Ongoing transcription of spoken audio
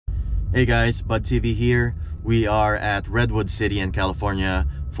Hey guys, Bud TV here. We are at Redwood City in California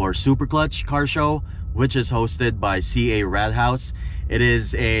for Super Clutch car show, which is hosted by CA Rad Haus. It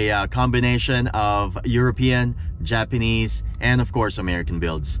is a combination of European, Japanese, and of course American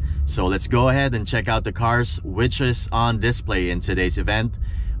builds. So let's go ahead and check out the cars which is on display in today's event.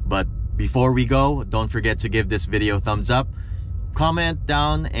 But before we go, don't forget to give this video a thumbs up, comment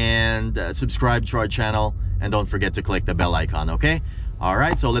down, and subscribe to our channel, and don't forget to click the bell icon, okay?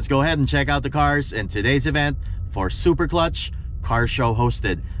 Alright, so let's go ahead and check out the cars in today's event for Super Clutch car show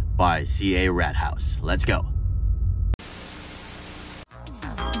hosted by CA Rad Haus. Let's go.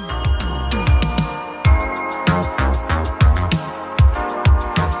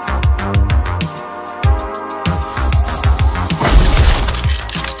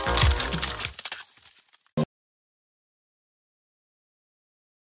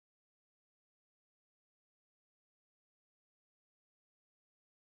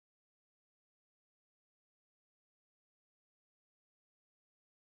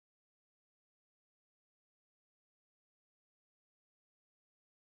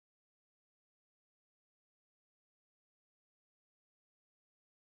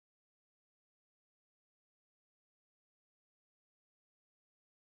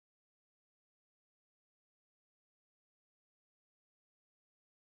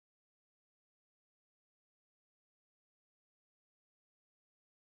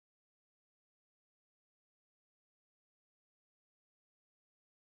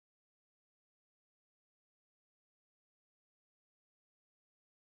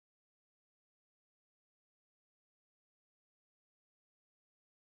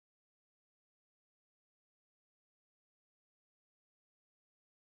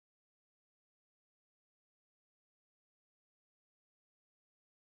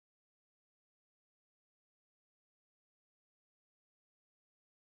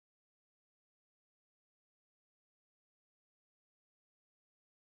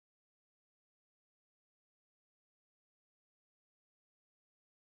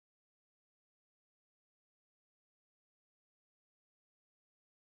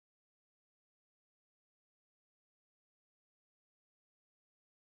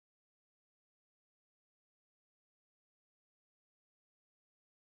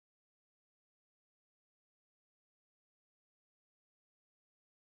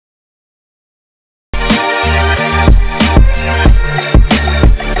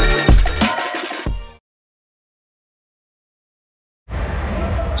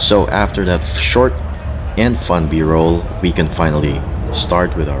 So after that short and fun b-roll, we can finally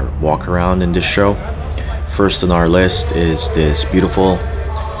start with our walk around in this show. First on our list is this beautiful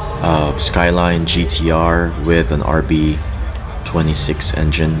Skyline GTR with an RB26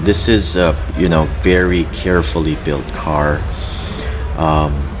 engine. This is a very carefully built car.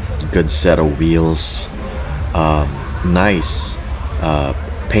 Good set of wheels, nice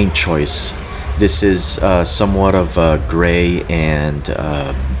paint choice. This is somewhat of a gray and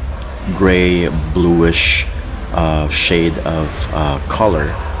gray bluish shade of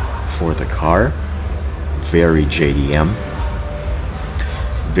color for the car. Very JDM,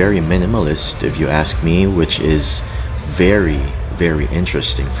 very minimalist if you ask me, which is very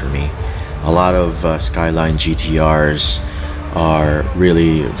interesting for me. A lot of Skyline GTRs are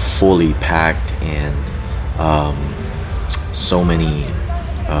really fully packed and so many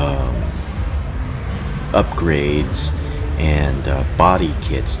upgrades and body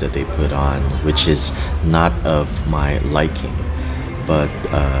kits that they put on, which is not of my liking. But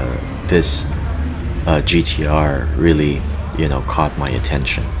this GTR really caught my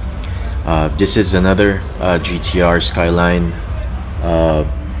attention. This is another GTR Skyline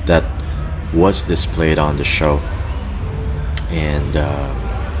that was displayed on the show, and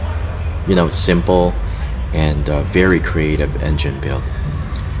simple and very creative engine build.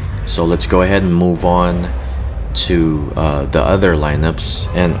 So let's go ahead and move on to the other lineups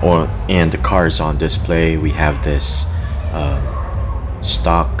and the cars on display. We have this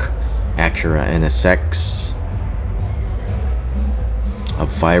stock Acura NSX, a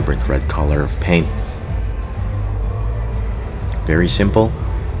vibrant red color of paint. Very simple.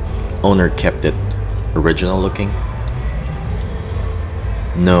 Owner kept it original looking.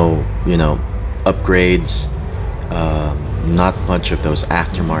 No upgrades, not much of those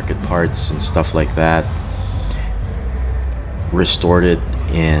aftermarket parts and stuff like that. Restored it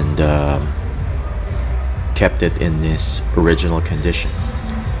and kept it in this original condition.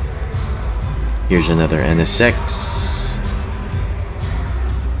 Here's another NSX.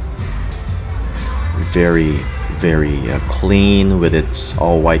 Very clean with its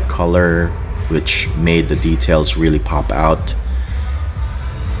all white color, which made the details really pop out.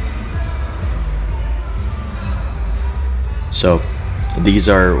 So these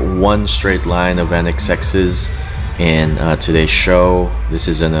are one straight line of NXXs in today's show. This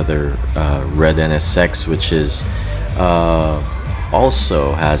is another red NSX, which is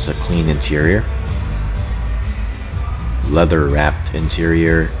also has a clean interior, leather wrapped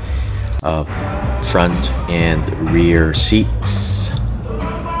interior, front and rear seats.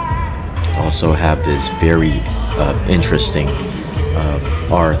 Also have this very interesting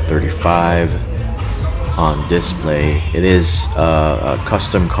R35 on display. It is a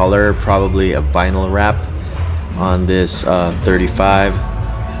custom color, probably a vinyl wrap on this 35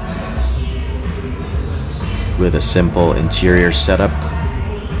 with a simple interior setup.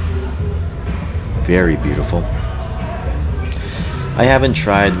 Very beautiful. I haven't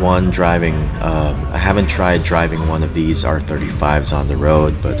tried driving one of these R35s on the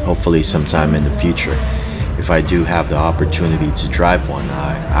road, but hopefully sometime in the future, if I do have the opportunity to drive one,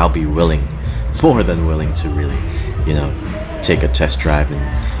 I'll be more than willing to really, take a test drive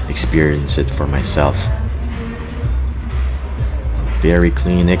and experience it for myself. Very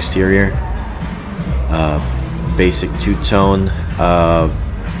clean exterior, basic two-tone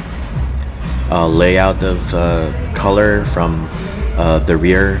layout of color from the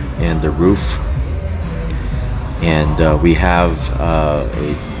rear and the roof, and we have a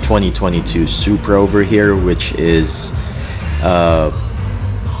 2022 Supra over here, which is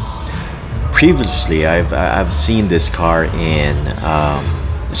previously I've seen this car in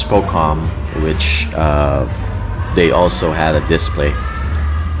Spokane, which they also had a display.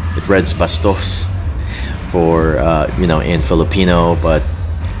 It reads Bastos for in Filipino, but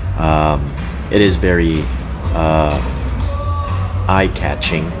it is very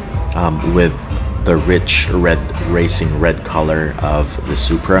eye-catching with the rich racing red color of the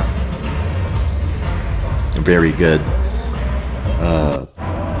Supra. Very good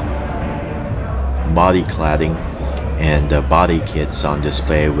body cladding and body kits on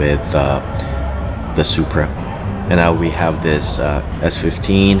display with the Supra. And now we have this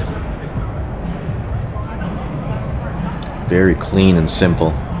S15. Very clean and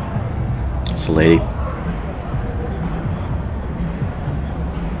simple. So lady,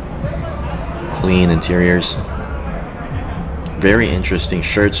 clean interiors. Very interesting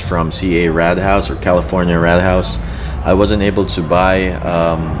shirts from CA Rad Haus or California Rad Haus. I wasn't able to buy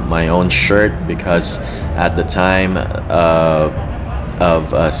my own shirt because at the time of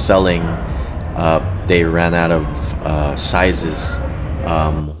selling, they ran out of sizes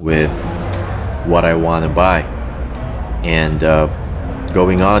with what I want to buy. And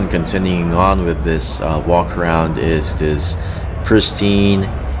continuing on with this walk around is this pristine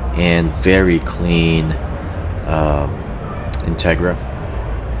and very clean Integra.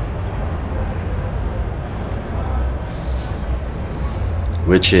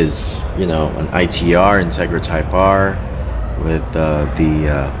 Which is, an ITR, Integra Type R, with the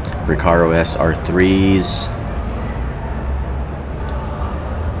Recaro S R3s.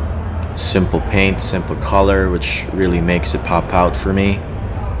 Simple paint, simple color, which really makes it pop out for me.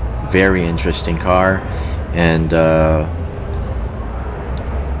 Very interesting car, and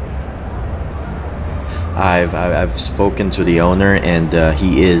I've spoken to the owner, and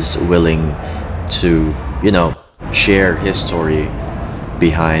he is willing to, share his story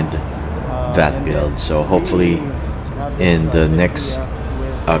behind that build. So hopefully in the next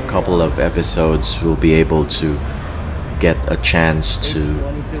couple of episodes we'll be able to get a chance to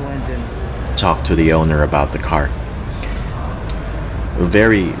talk to the owner about the car. A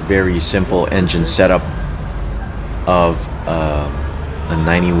very simple engine setup of a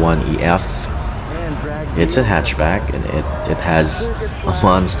 91 EF. It's a hatchback, and it has a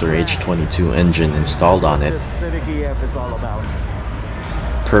Monster H22 engine installed on it,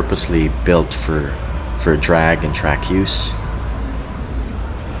 purposely built for drag and track use.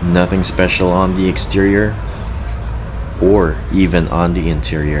 Nothing special on the exterior or even on the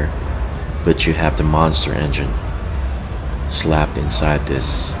interior, but you have the Monster engine slapped inside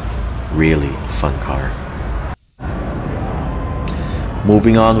this really fun car.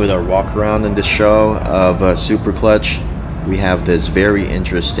 Moving on with our walk around in the show of Super Clutch, we have this very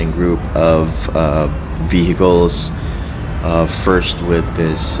interesting group of vehicles. First with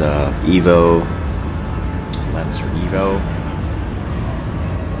this Lancer Evo,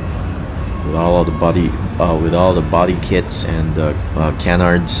 with all the body kits and the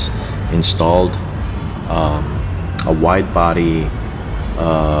canards installed. A wide body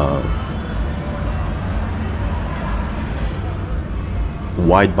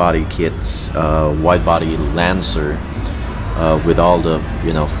kits, wide body Lancer with all the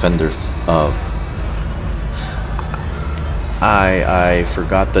fender I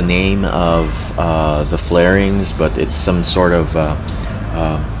forgot the name of the flarings, but it's some sort of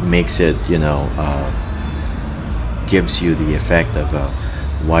makes it, gives you the effect of a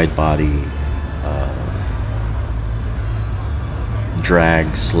wide body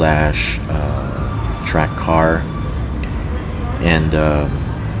drag slash track car, and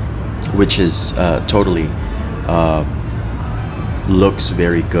which is totally looks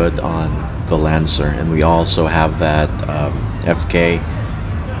very good on the Lancer. And we also have that FK,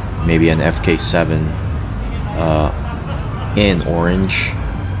 maybe an FK7 in orange.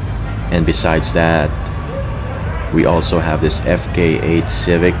 And besides that, we also have this FK8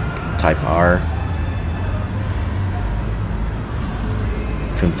 Civic Type R,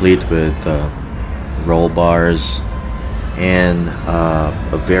 complete with roll bars and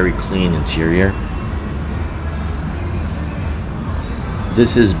a very clean interior.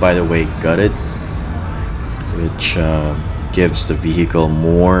 This is, by the way, gutted, which gives the vehicle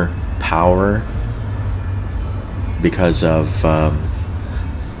more power because of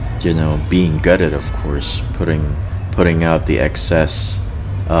being gutted, of course, putting out the excess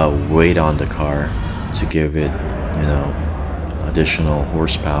weight on the car to give it additional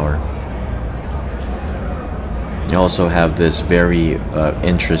horsepower. You also have this very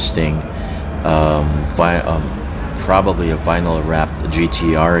interesting probably a vinyl wrapped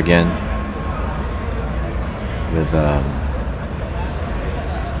GTR again, with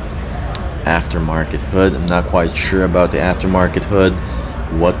aftermarket hood. I'm not quite sure about the aftermarket hood,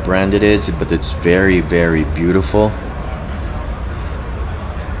 what brand it is, but it's very, very beautiful.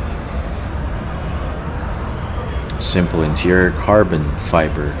 Simple interior, carbon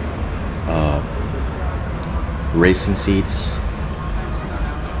fiber racing seats,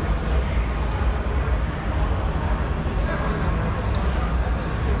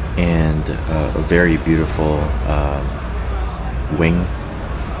 and a very beautiful wing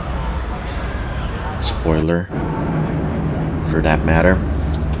spoiler, for that matter.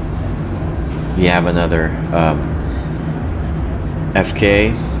 We have another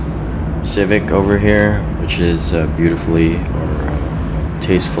FK Civic over here, which is beautifully or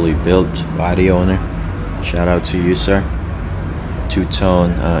tastefully built body owner. Shout out to you, sir.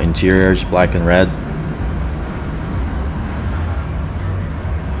 Two-tone interiors, black and red.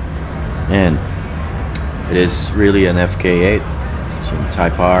 And it is really an FK8, some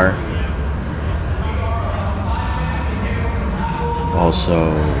Type R.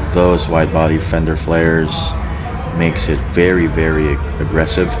 Also, those wide body fender flares makes it very, very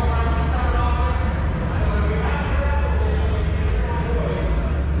aggressive.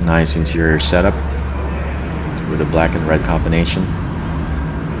 Nice interior setup with a black and red combination,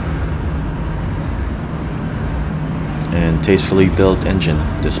 and tastefully built engine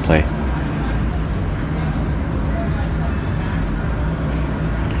display.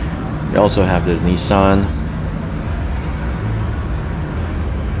 We also have this Nissan.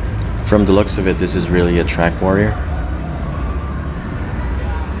 From the looks of it, this is really a track warrior.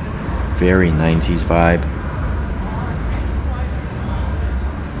 Very 90s vibe.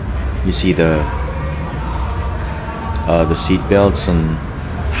 You see the seat belts and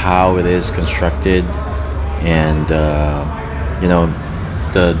how it is constructed, and the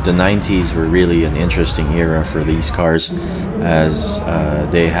 90s were really an interesting era for these cars, as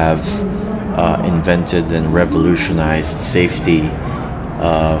they have invented and revolutionized safety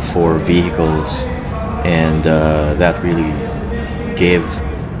for vehicles, and that really gave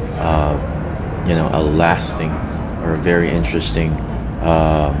a lasting or a very interesting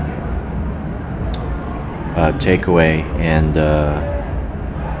takeaway, and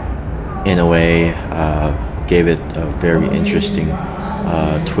in a way gave it a very interesting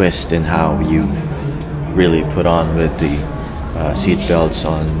twist in how you really put on with the seat belts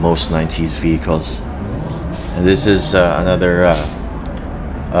on most 90s vehicles. And this is another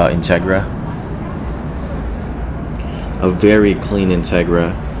Integra, a very clean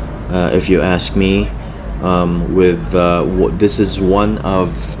Integra, if you ask me. This is one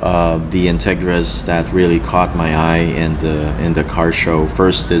of the Integras that really caught my eye in the car show.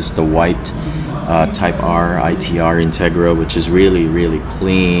 First is the white Type R ITR Integra, which is really, really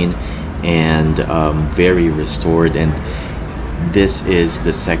clean and very restored. And this is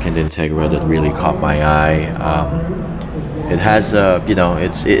the second Integra that really caught my eye. It has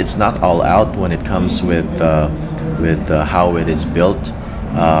it's not all out when it comes with how it is built.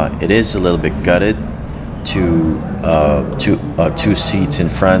 It is a little bit gutted. Two seats in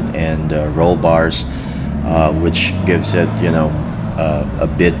front and roll bars, which gives it a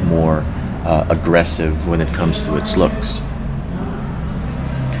bit more aggressive when it comes to its looks.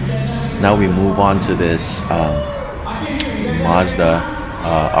 Mazda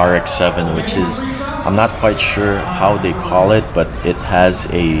RX-7, which is, I'm not quite sure how they call it, but it has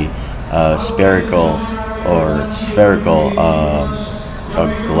a spherical a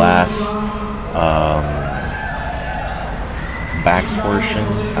glass back portion.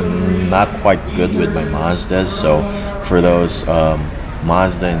 I'm not quite good with my Mazdas, so for those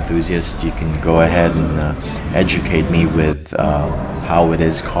Mazda enthusiasts, you can go ahead and educate me with how it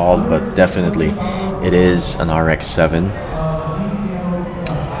is called, but definitely it is an RX-7.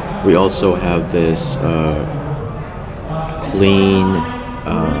 We also have this clean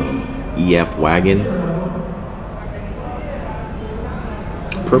EF wagon,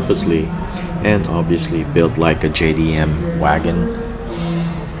 purposely and obviously built like a JDM wagon,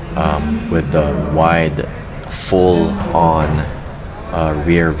 with the wide full-on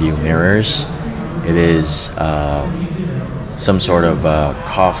rear view mirrors. It is some sort of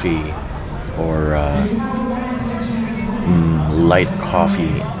coffee or light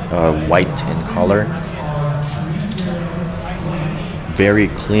coffee, white in color. Very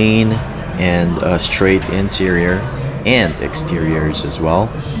clean and straight interior and exteriors as well.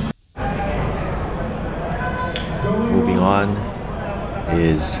 Moving on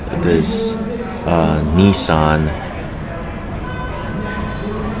is this Nissan,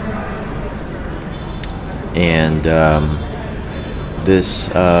 and this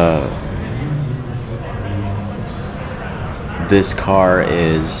car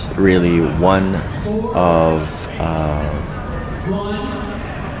is really one of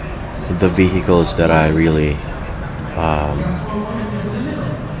the vehicles that I really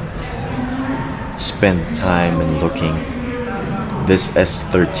spent time in looking. This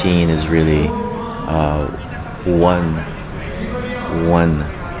S13 is really one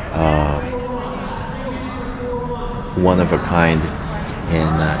of a kind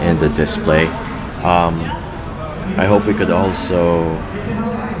in the display. I hope we could also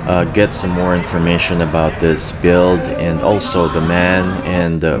get some more information about this build, and also the man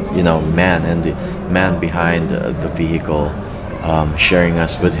and the man behind the vehicle, sharing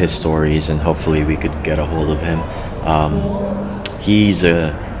us with his stories, and hopefully we could get a hold of him. He's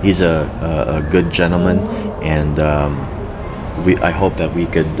a good gentleman, and I hope that we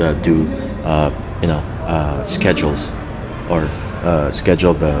could do schedules or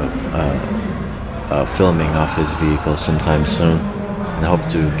schedule the filming of his vehicle sometime soon, and I hope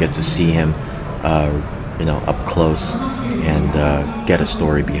to get to see him up close and get a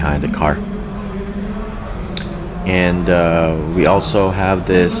story behind the car. And we also have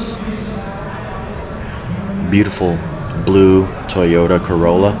this beautiful blue Toyota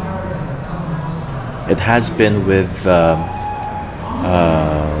Corolla. It has been with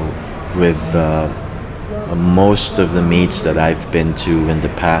most of the meets that I've been to in the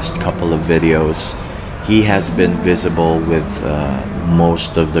past couple of videos. He has been visible with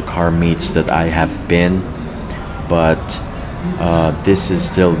most of the car meets that I have been, but this is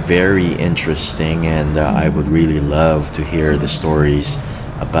still very interesting, and I would really love to hear the stories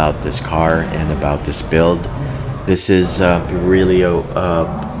about this car and about this build. This is really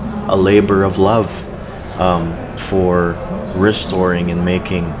a labor of love for restoring and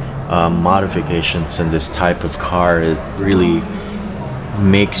making modifications in this type of car. It really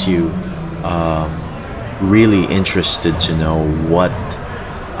makes you really interested to know what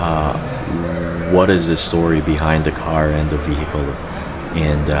is the story behind the car and the vehicle,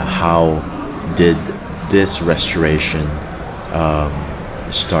 and how did this restoration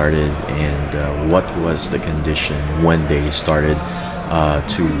started, and what was the condition when they started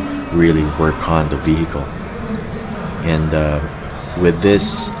to really work on the vehicle. And with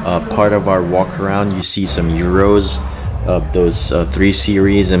this part of our walk around, you see some Euros, those 3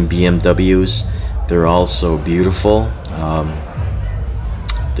 Series and BMWs. They're also beautiful.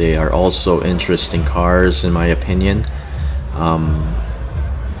 They are also interesting cars, in my opinion.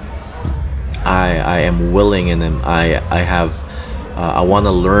 I am willing, and I want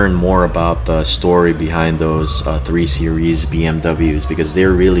to learn more about the story behind those 3 Series BMWs, because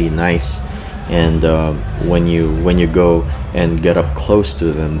they're really nice. And when you go and get up close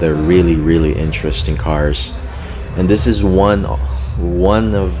to them, they're really interesting cars. And this is one of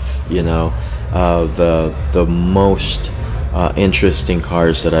the most interesting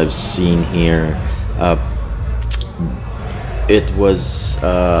cars that I've seen here. It was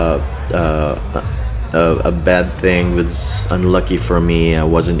a bad thing. It was unlucky for me. I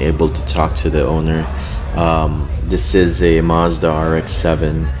wasn't able to talk to the owner. This is a Mazda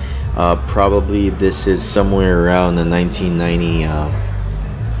RX-7. Probably this is somewhere around the 1990,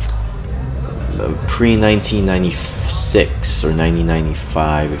 pre-1996 or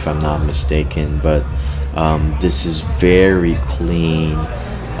 1995, if I'm not mistaken. But This is very clean,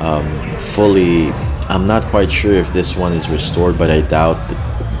 fully. I'm not quite sure if this one is restored, but I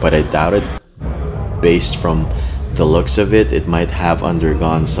doubt it. Based from the looks of it, it might have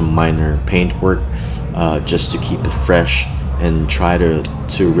undergone some minor paint work, just to keep it fresh and try to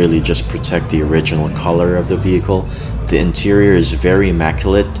really just protect the original color of the vehicle. The interior is very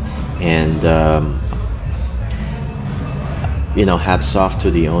immaculate, and you know, hats off to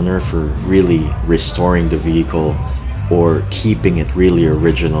the owner for really restoring the vehicle or keeping it really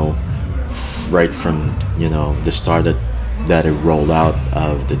original right from, you know, the start that it rolled out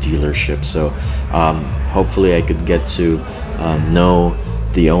of the dealership. So hopefully I could get to know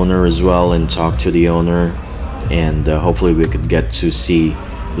the owner as well and talk to the owner, and hopefully we could get to see,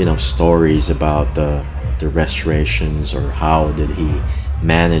 you know, stories about the restorations, or how did he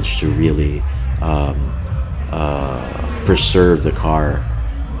manage to really preserve the car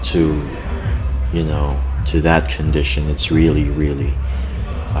to, you know, to that condition. It's really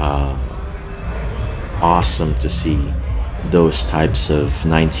awesome to see those types of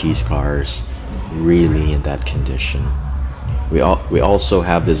 90s cars really in that condition. We also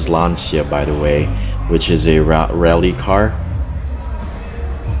have this Lancia, by the way, which is a rally car,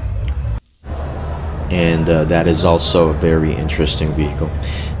 and that is also a very interesting vehicle.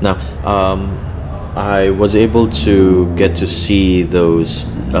 Now I was able to get to see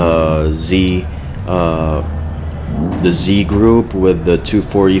those the Z group with the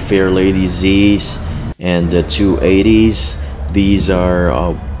 240 Fairlady Z's and the 280s. These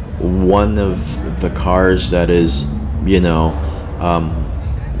are one of the cars that is, you know,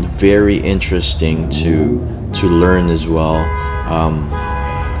 very interesting to learn as well.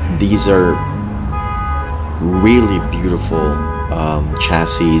 These are really beautiful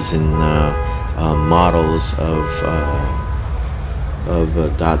chassis and models of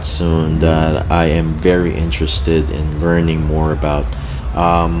Datsun that I am very interested in learning more about.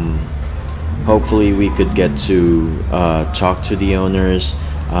 Hopefully we could get to talk to the owners,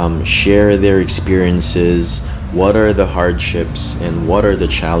 share their experiences, what are the hardships and what are the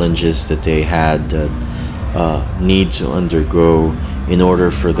challenges that they had need to undergo in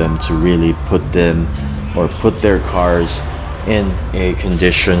order for them to really put their cars in a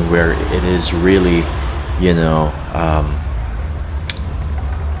condition where it is really, you know,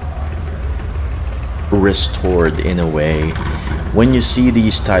 restored in a way. When you see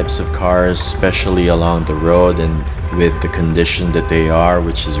these types of cars, especially along the road and with the condition that they are,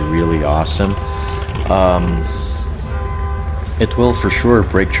 which is really awesome, it will for sure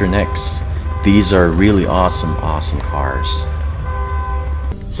break your necks. These are really awesome cars.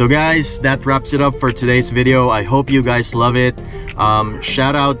 So guys, that wraps it up for today's video. I hope you guys love it.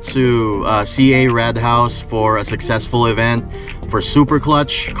 Shout out to CA Rad Haus for a successful event for Super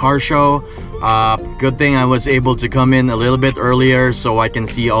Clutch Car Show. Good thing I was able to come in a little bit earlier so I can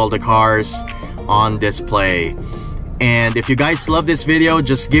see all the cars on display. And if you guys love this video,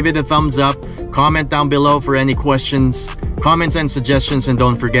 just give it a thumbs up. Comment down below for any questions, comments and suggestions, and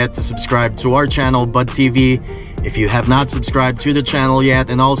don't forget to subscribe to our channel, Bud TV, if you have not subscribed to the channel yet.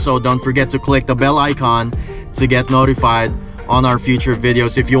 And also don't forget to click the bell icon to get notified on our future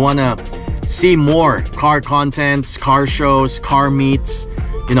videos. If you want to see more car contents, car shows, car meets,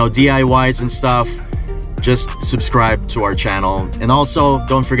 you know, DIYs and stuff, just subscribe to our channel. And also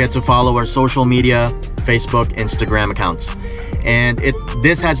don't forget to follow our social media, Facebook, Instagram accounts. And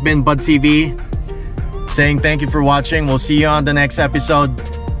this has been Bud TV saying thank you for watching. We'll see you on the next episode.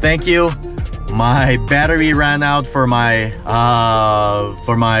 Thank you. My battery ran out for my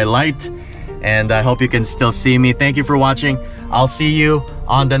light, and I hope you can still see me. Thank you for watching. I'll see you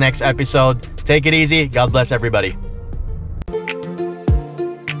on the next episode. Take it easy. God bless everybody.